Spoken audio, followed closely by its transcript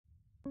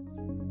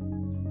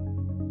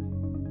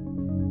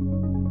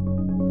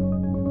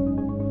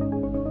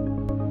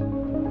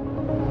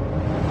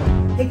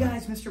Hey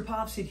guys, Mr.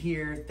 Popzit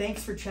here.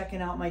 Thanks for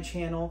checking out my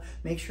channel.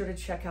 Make sure to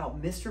check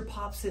out Mr.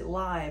 Popzit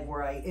Live,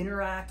 where I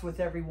interact with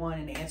everyone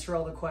and answer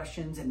all the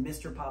questions, and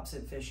Mr.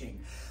 Popzit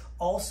Fishing.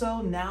 Also,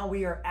 now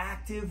we are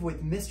active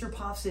with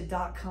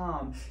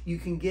MrPopzit.com. You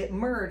can get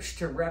merch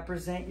to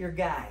represent your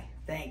guy.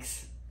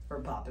 Thanks for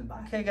popping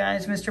by. Okay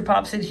guys, Mr.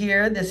 Popzit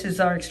here. This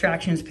is our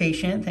extractions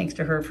patient. Thanks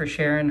to her for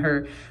sharing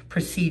her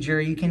procedure.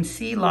 You can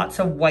see lots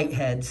of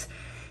whiteheads.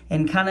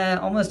 And kind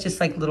of almost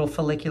just like little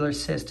follicular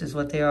cysts is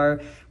what they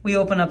are. We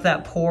open up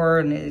that pore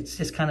and it's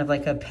just kind of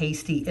like a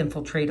pasty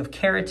infiltrate of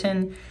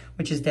keratin,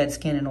 which is dead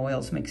skin and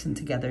oils mixing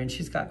together. And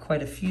she's got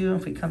quite a few.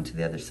 If we come to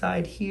the other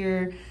side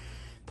here,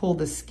 pull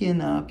the skin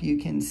up, you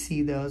can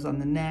see those on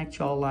the neck,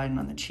 jawline, and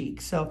on the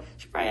cheek. So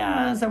she probably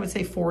has, I would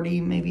say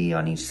 40 maybe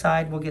on each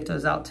side. We'll get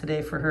those out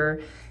today for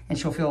her and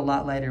she'll feel a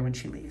lot lighter when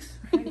she leaves.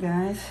 Hey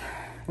guys,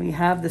 we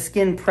have the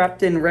skin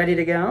prepped and ready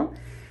to go.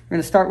 We're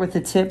gonna start with the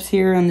tips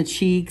here on the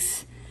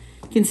cheeks.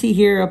 You can see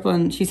here up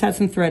on, she's had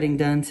some threading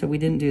done, so we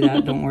didn't do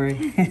that, don't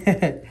worry.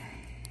 We're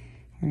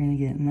gonna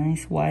get a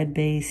nice wide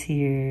base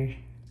here.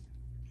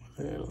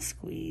 A little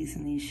squeeze,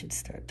 and these should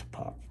start to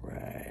pop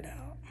right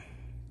out.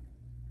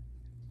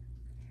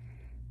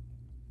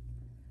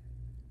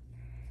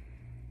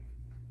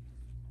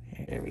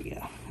 There we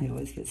go. It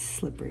always gets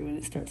slippery when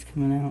it starts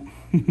coming out.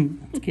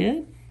 That's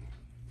good.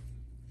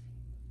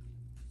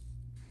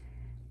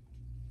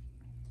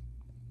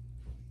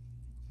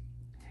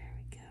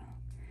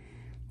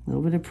 A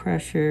little bit of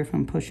pressure. If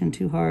I'm pushing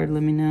too hard,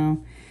 let me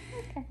know.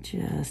 Okay.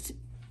 Just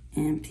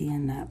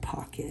emptying that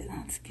pocket.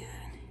 That's good.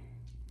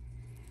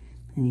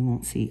 And you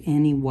won't see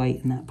any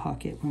white in that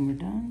pocket when we're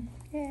done.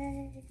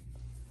 Yay.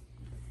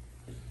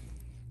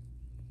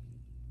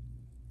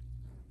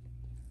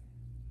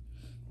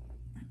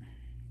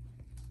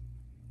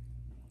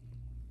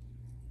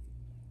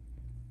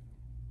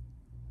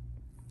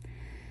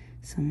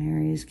 Some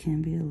areas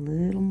can be a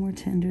little more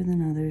tender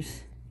than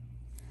others.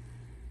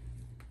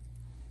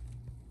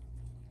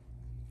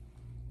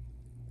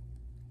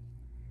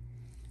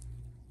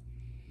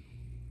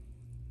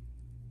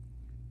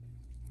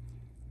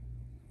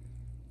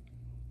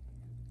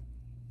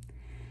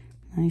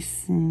 Nice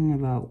thing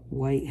about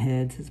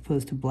whiteheads as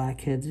opposed to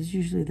blackheads is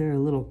usually they're a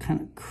little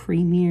kind of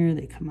creamier.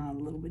 They come out a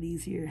little bit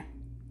easier.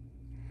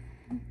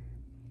 There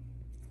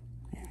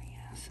we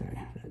go. Sorry,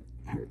 that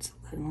hurts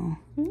a little.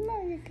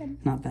 No, you're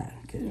good. Not bad.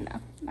 Good.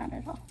 No, not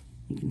at all.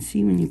 You can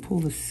see when you pull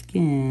the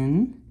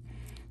skin,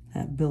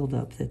 that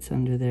buildup that's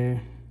under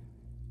there.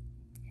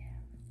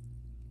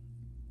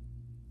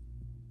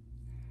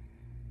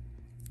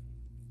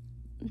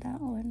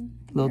 That one.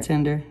 A little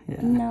tender?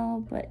 Yeah.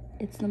 No, but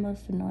it's the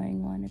most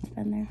annoying one. It's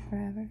been there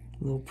forever.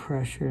 A little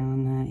pressure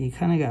on that. You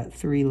kind of got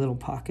 3 little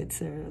pockets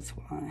there. That's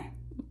why.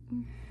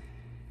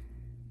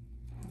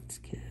 That's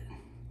good.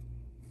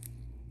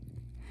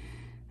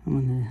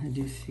 I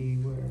do see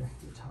where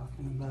we're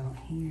talking about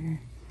here.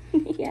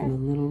 Yeah. Do a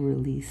little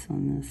release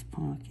on this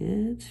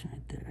pocket.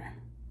 Right there.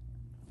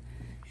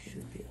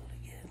 Should be able to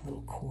get a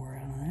little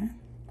core out of there.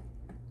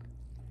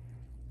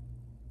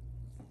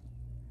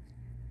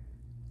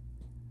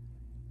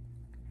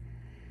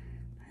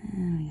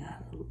 And we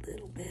got a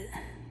little bit.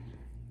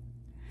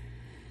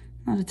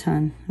 Not a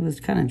ton. It was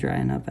kind of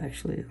drying up,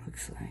 actually, it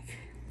looks like.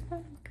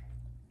 Okay.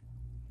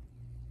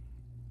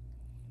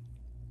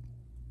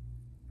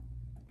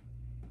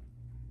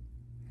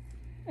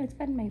 It's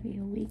been maybe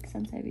a week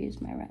since I've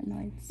used my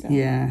retinoids, so.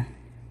 Yeah,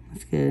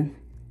 that's good.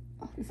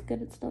 Oh, it's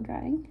good it's still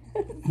drying.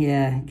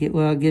 Yeah,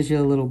 well, it gives you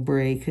a little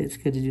break. It's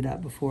good to do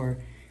that before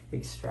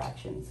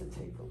extractions to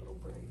take a little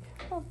break.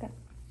 Okay.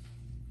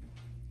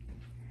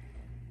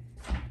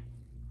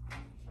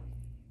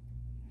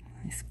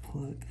 Nice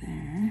plug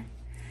there.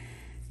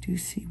 Do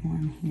see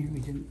one here we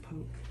didn't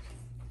poke.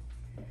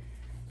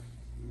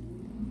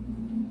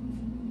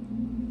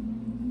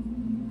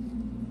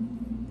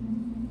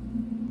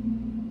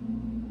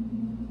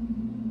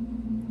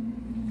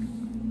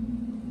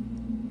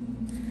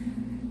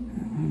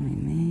 That one we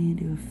may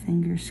do a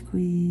finger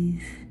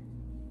squeeze.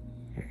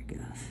 There it goes.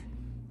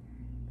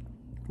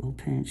 A little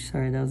pinch.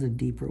 Sorry, that was a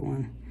deeper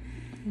one.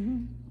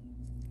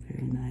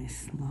 Very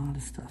nice. A lot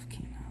of stuff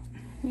came out.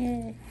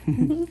 Yeah.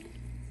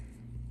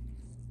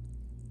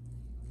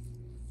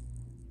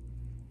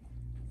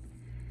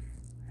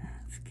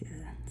 That's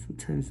good.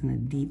 Sometimes in a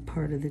deep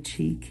part of the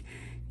cheek,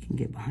 you can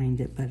get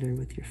behind it better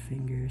with your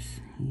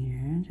fingers.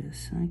 Here,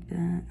 just like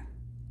that.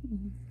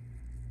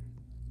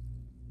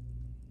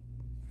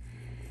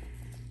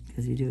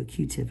 Because you do a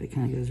Q-tip, it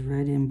kind of goes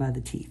right in by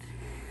the teeth.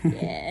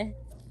 Yeah.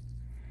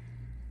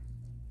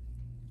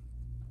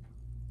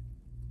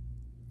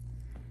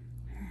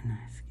 Very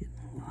nice. Getting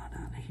a lot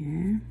out of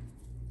here.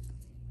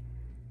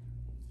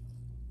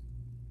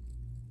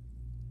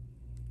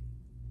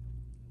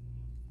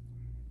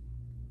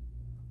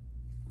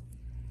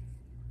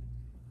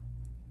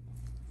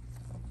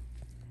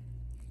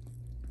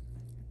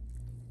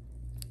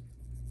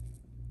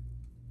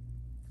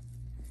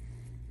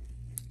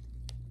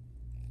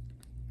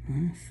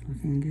 Nice,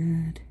 looking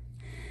good.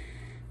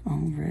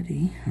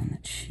 Already on the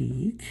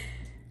cheek.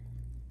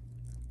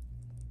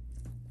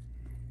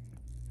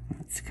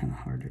 It's kind of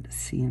harder to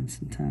see him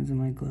sometimes when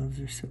my gloves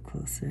are so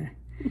close there.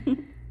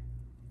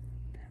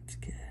 That's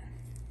good.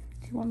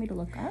 Do you want me to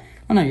look up?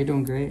 Oh no, you're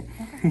doing great.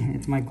 Okay.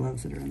 It's my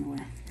gloves that are in the way.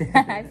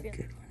 I feel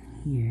Good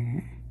one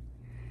here.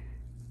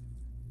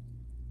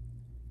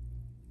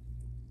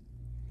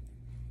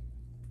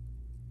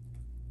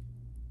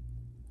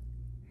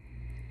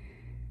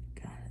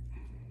 Got it.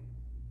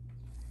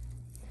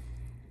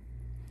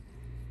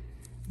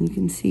 You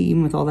can see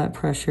even with all that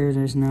pressure,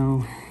 there's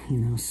no, you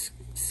know,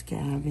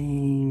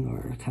 scabbing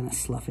or kind of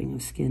sloughing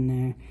of skin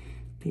there.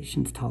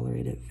 Patients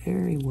tolerate it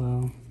very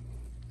well.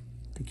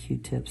 The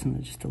Q-tips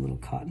and just a little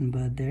cotton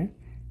bud there.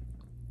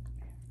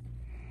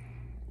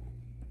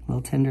 A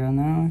little tender on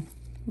that one?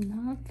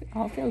 No,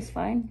 all feels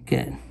fine.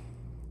 Good.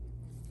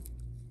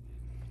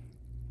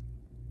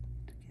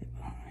 Get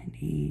behind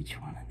each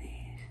one of these.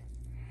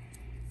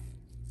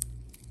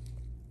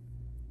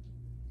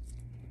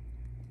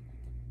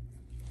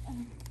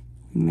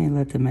 You may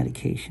let the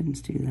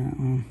medications do that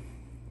one.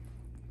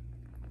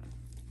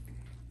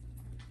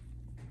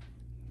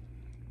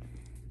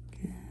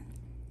 Good.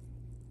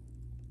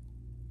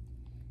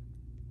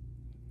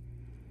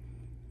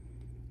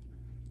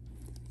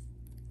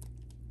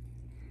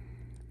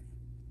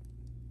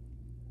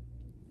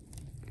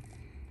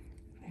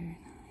 Very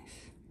nice.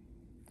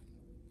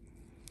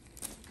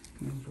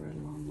 Move right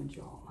along the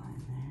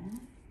jawline there.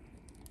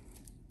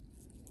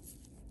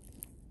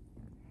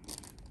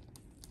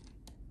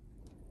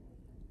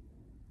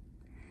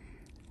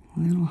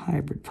 Little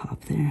hybrid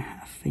pop there,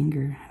 half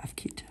finger, half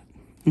Q-tip.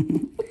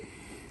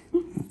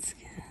 That's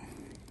good.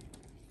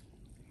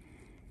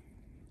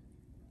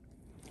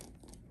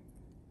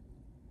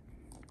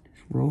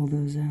 Just roll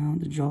those out.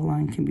 The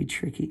jawline can be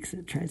tricky because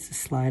it tries to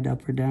slide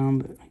up or down,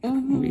 but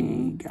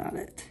we got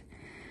it.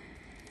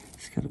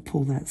 Just got to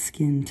pull that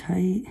skin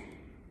tight.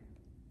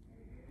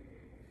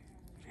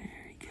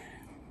 Very good.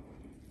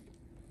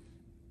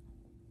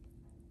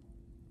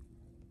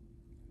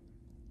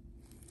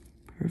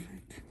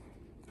 Perfect.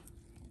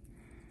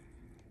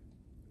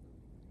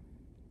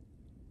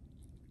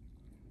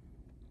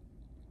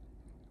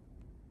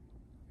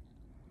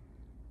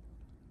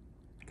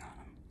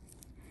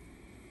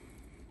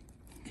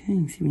 Okay, you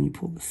can see when you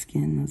pull the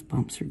skin, those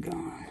bumps are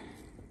gone.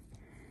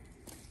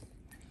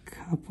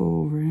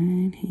 Couple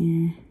right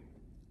here.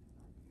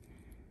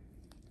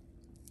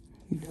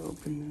 Need to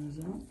open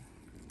those up.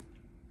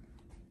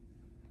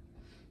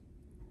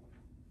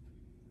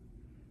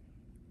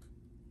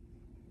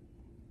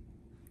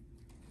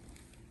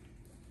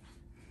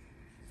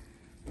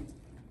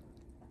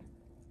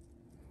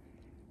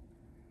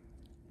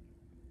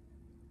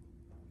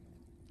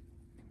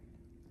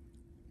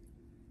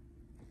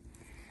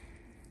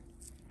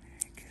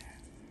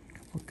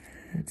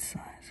 Good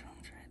size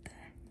ones right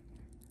there.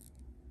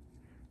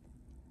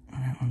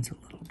 And that one's a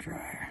little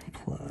drier.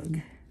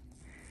 Plug.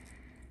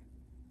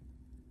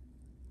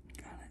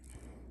 Got it.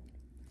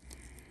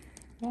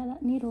 Yeah,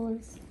 that needle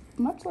is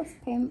much less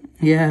pain.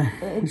 Yeah,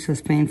 it's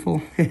just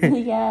painful.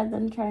 Yeah,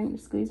 than trying to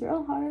squeeze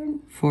real hard.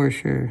 For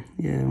sure.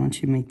 Yeah,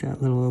 once you make that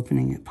little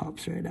opening, it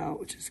pops right out,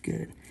 which is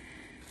good.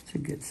 It's a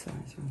good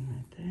size one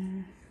right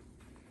there.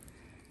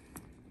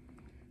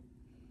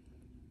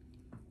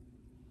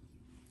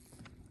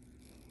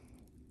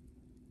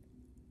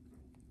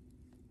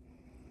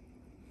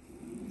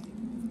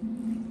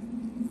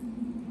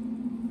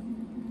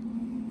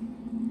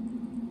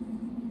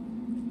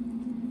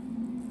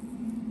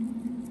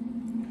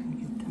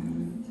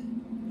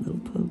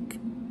 Poke.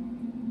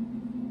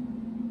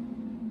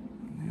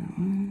 That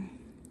one.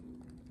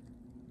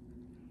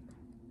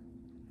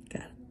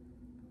 Got it.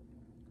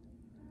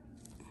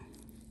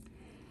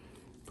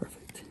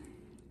 Perfect.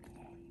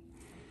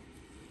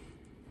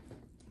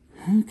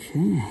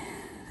 Okay,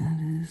 that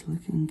is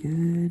looking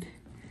good.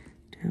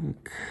 Do have a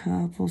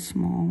couple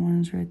small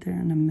ones right there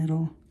in the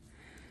middle,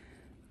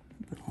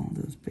 but all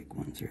those big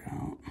ones are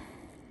out.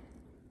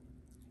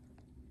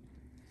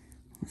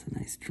 That's a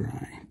nice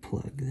dry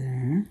plug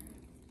there.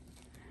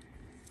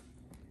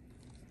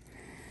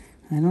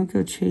 I don't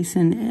go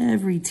chasing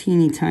every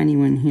teeny tiny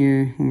one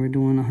here when we're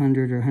doing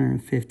 100 or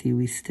 150.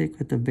 We stick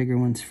with the bigger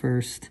ones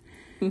first.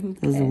 Okay.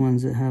 Those are the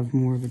ones that have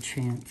more of a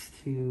chance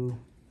to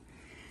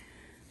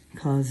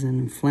cause an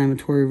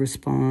inflammatory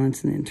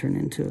response and then turn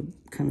into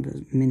a kind of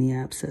a mini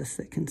abscess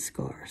that can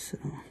scar. So.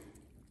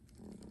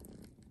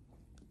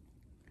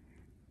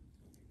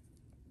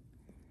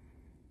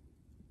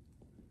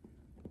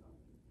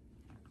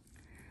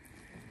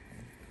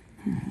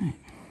 All right.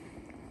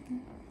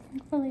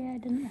 Thankfully, I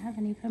didn't have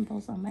any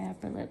pimples on my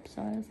upper lip,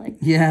 so I was like,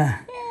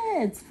 yeah,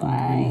 it's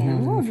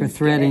fine. We'll for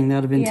threading, that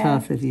would have been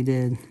tough if you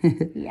did.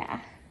 Yeah.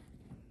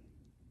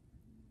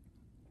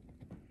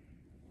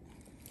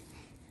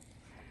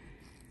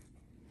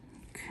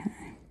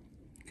 Okay,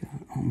 got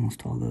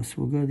almost all those. So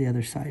we'll go to the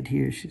other side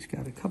here. She's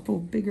got a couple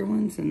bigger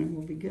ones, and then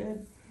we'll be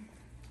good.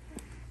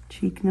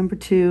 Cheek number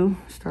 2.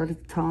 Start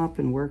at the top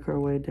and work our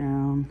way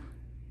down.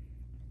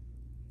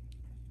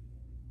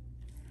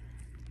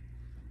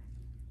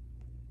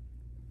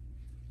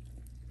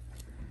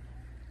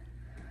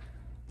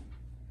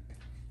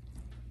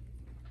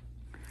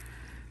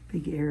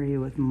 big area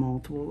with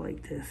multiple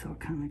like this, I'll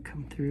kind of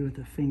come through with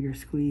a finger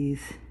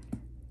squeeze.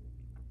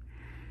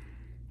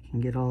 You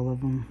can get all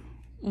of them,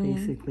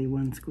 basically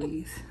one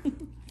squeeze.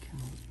 Kind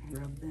of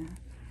rub that.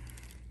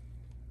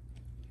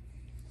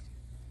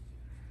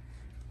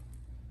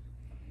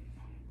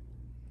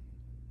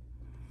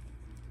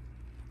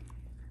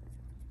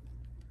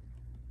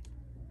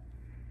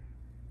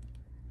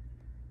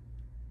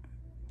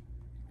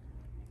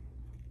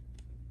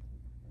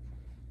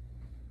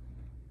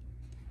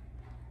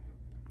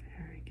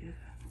 Very good.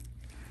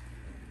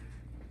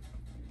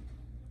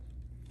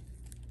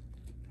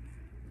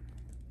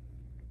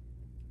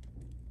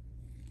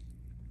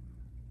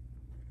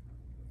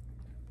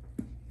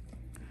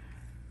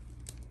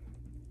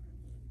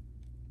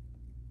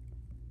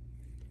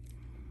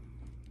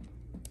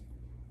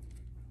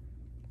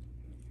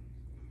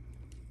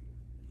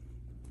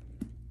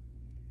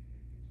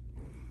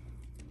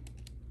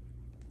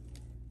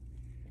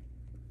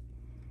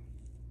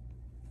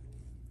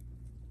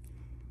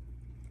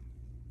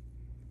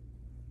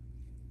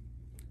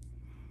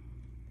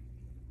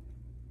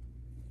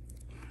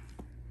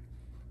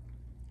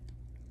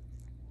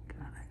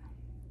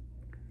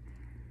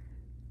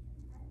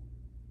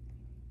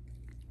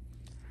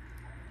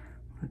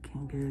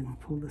 Looking good.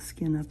 Pull the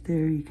skin up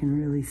there. You can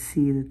really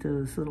see that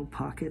those little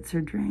pockets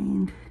are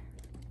drained.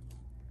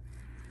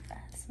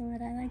 That's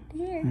what I like to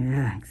hear.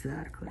 Yeah,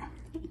 exactly.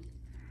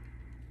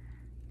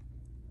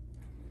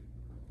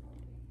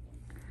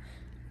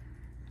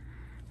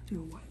 Do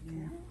a white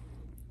now.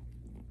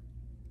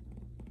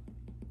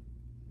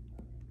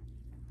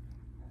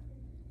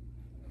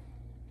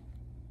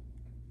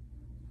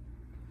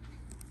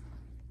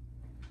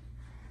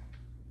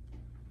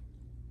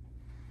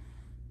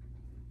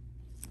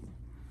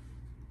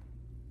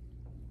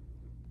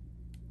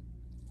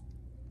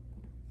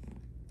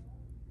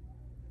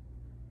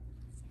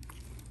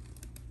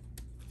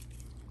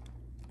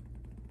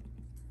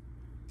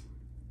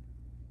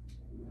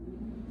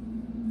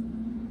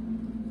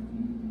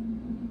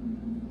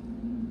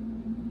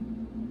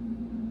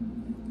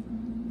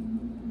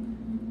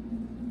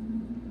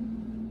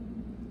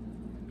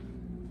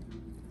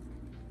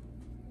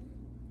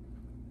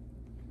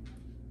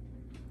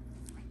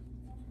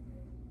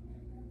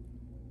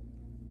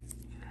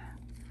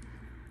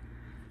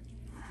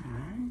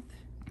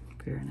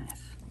 Very nice.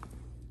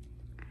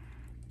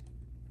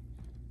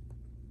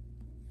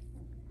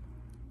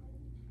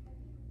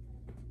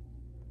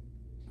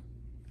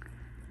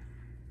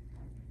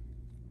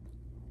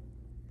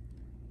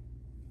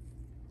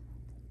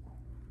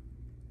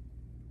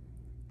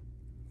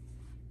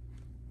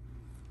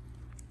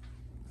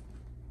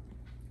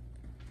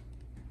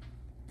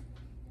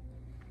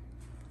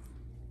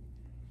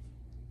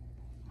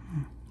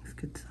 It's a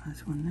good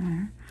size one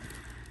there.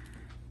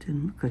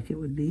 Didn't look like it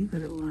would be,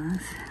 but it was.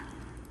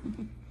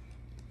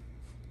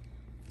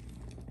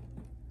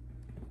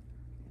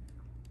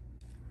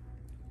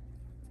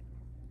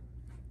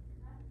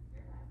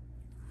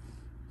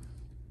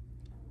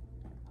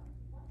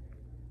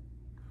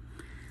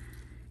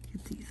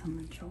 Get these on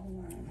the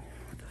jawline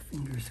with a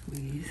finger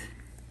squeeze.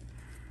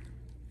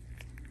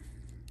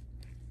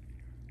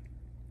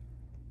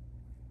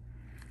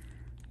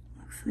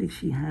 Looks like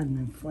she had an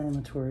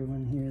inflammatory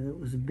one here that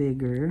was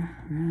bigger,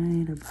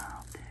 right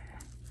about there.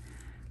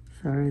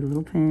 Sorry, a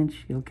little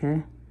pinch. You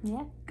okay?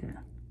 Yeah. Good.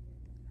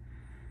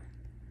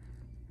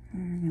 We're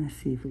gonna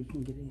see if we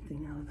can get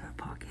anything out of that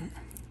pocket.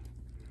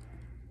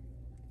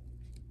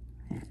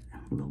 Yeah,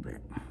 a little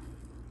bit. A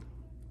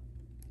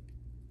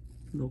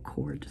little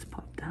cord just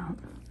popped out.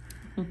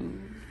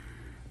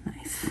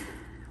 Nice.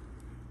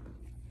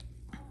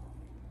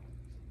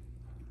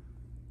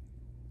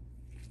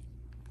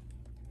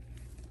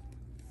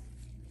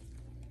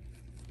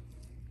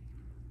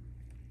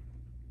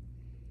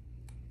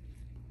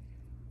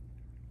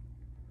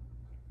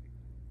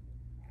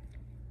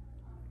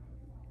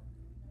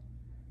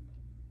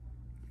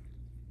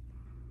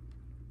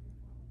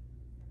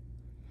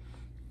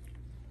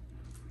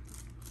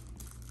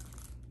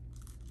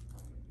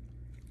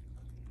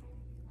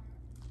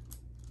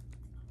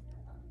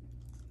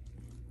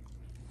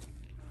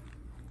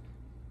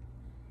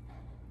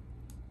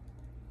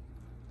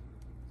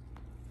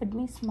 Would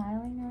me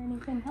smiling or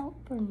anything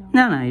help or no?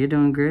 No, you're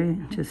doing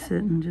great. Just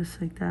sitting just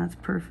like that. It's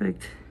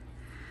perfect.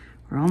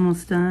 We're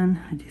almost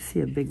done. I do see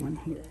a big one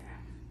here.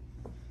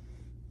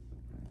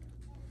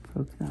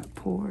 Poke that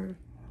pore.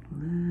 A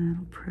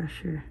little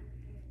pressure.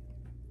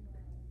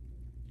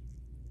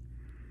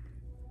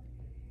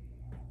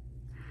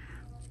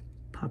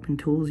 Popping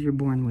tools you're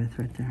born with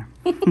right there.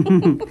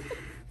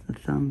 The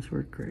thumbs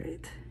work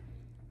great.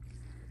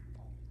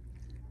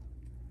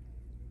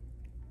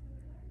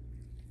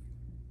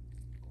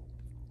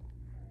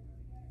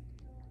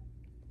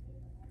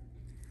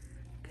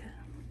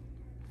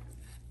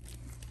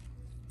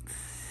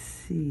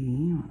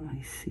 See what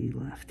I see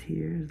left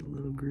here is a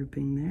little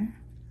grouping there.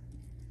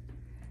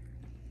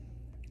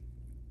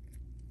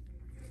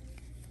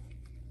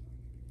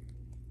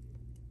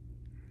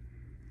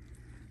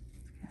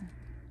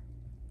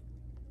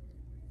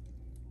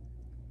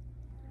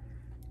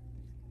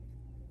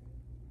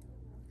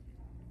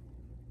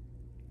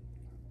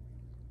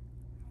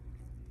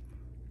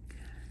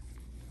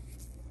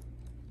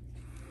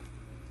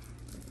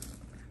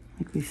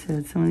 like we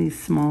said, some of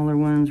these smaller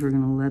ones, we're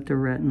going to let the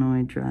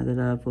retinoid dry that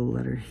up. We'll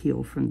let her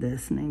heal from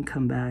this and then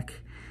come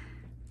back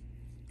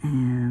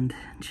and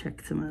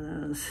check some of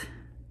those.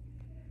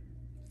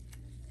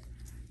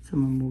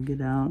 Some of them will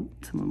get out,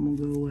 some of them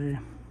will go away.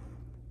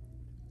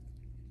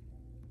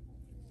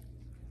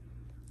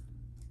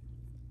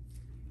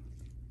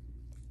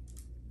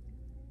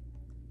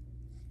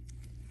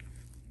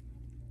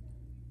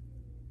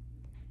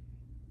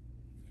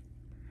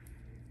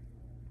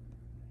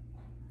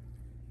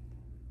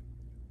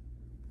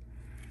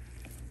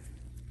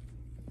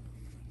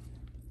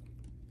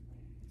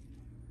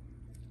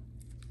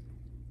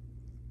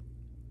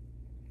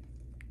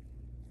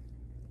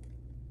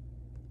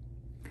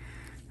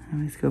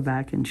 Let's go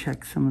back and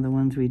check some of the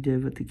ones we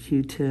did with the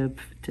Q-tip.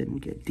 Didn't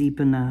get deep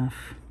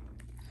enough.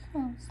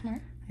 Oh,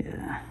 smart.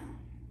 Yeah.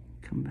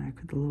 Come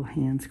back with a little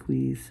hand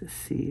squeeze to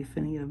see if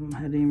any of them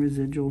had any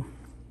residual.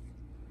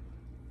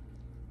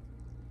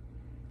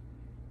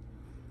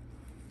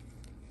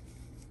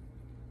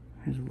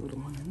 There's a little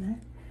one in there.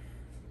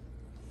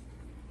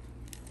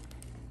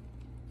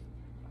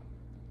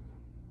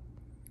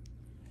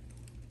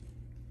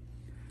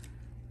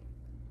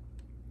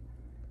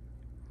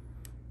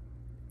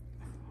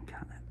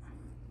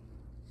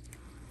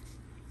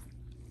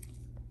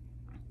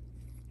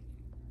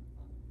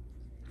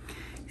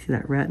 See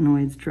that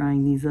retinoid's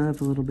drying these up,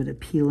 a little bit of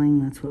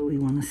peeling, that's what we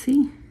want to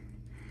see.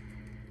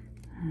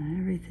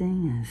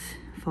 Everything is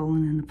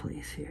falling into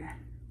place here.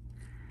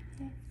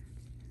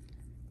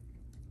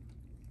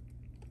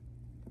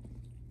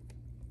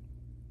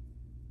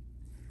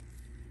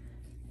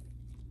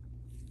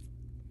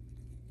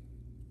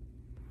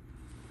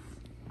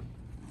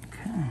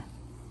 Okay.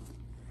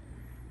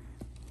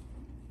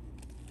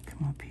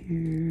 Come up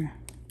here.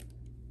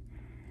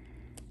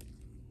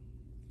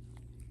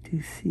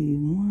 Do see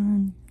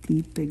one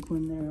deep big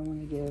one there I want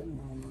to get, and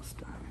almost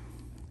done.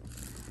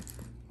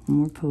 One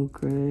more poke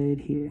right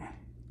here.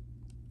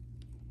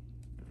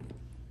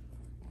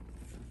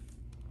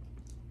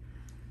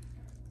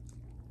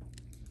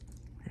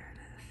 There it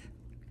is.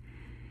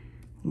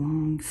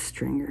 Long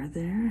stringer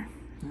there.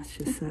 That's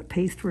just that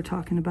paste we're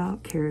talking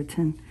about,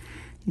 keratin.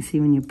 You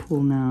see when you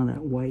pull now,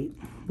 that white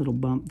little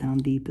bump down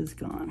deep is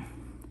gone.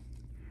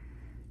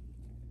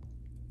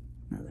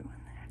 Another one.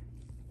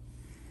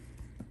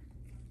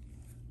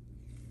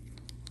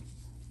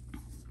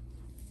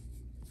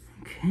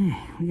 Okay,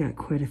 we got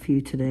quite a few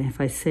today. If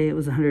I say it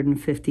was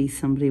 150,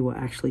 somebody will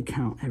actually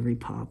count every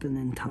pop and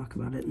then talk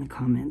about it in the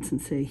comments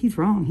and say, he's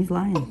wrong, he's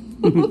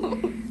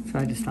lying. So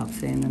I just stopped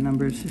saying the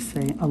numbers, just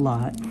say a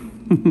lot.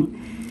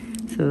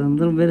 So a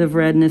little bit of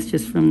redness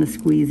just from the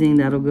squeezing,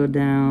 that'll go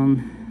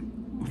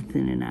down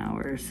within an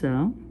hour or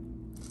so.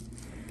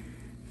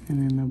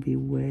 And then there'll be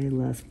way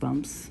less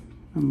bumps.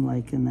 I'm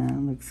liking that,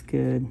 looks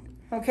good.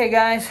 Okay,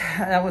 guys,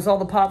 that was all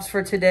the pops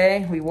for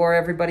today. We wore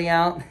everybody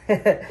out.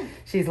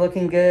 She's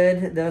looking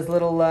good. Those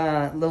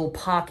little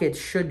pockets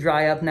should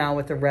dry up now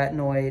with the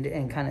retinoid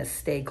and kind of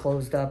stay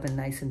closed up and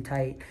nice and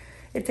tight.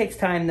 It takes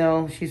time,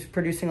 though. She's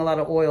producing a lot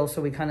of oil,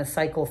 so we kind of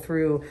cycle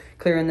through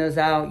clearing those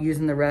out,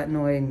 using the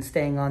retinoid and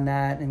staying on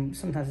that. And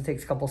sometimes it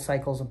takes a couple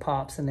cycles of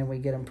pops, and then we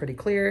get them pretty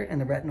clear,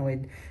 and the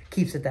retinoid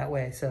keeps it that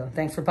way. So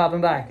thanks for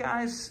popping by.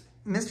 Guys.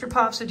 Mr.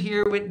 Popzit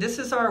here. This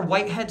is our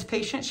Whiteheads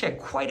patient. She had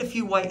quite a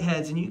few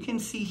Whiteheads, and you can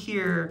see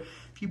here,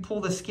 if you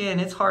pull the skin,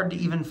 it's hard to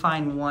even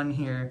find one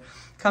here.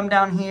 Come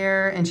down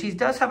here, and she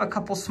does have a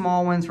couple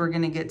small ones we're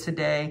going to get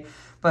today,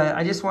 but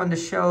I just wanted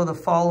to show the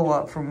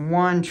follow-up from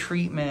one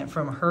treatment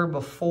from her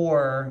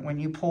before. When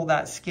you pull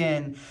that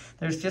skin,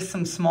 there's just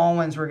some small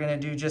ones we're going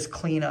to do just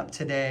clean up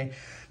today.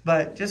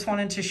 But just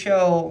wanted to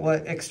show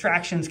what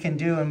extractions can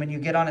do. And when you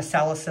get on a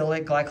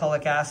salicylic,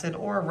 glycolic acid,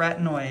 or a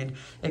retinoid,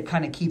 it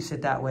kind of keeps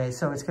it that way.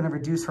 So it's going to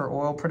reduce her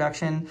oil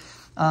production.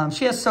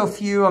 She has so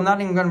few. I'm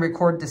not even going to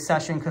record this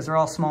session because they're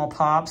all small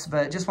pops.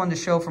 But just wanted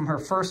to show from her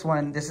first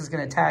one, this is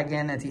going to tag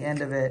in at the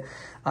end of it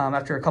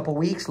after a couple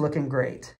weeks, looking great.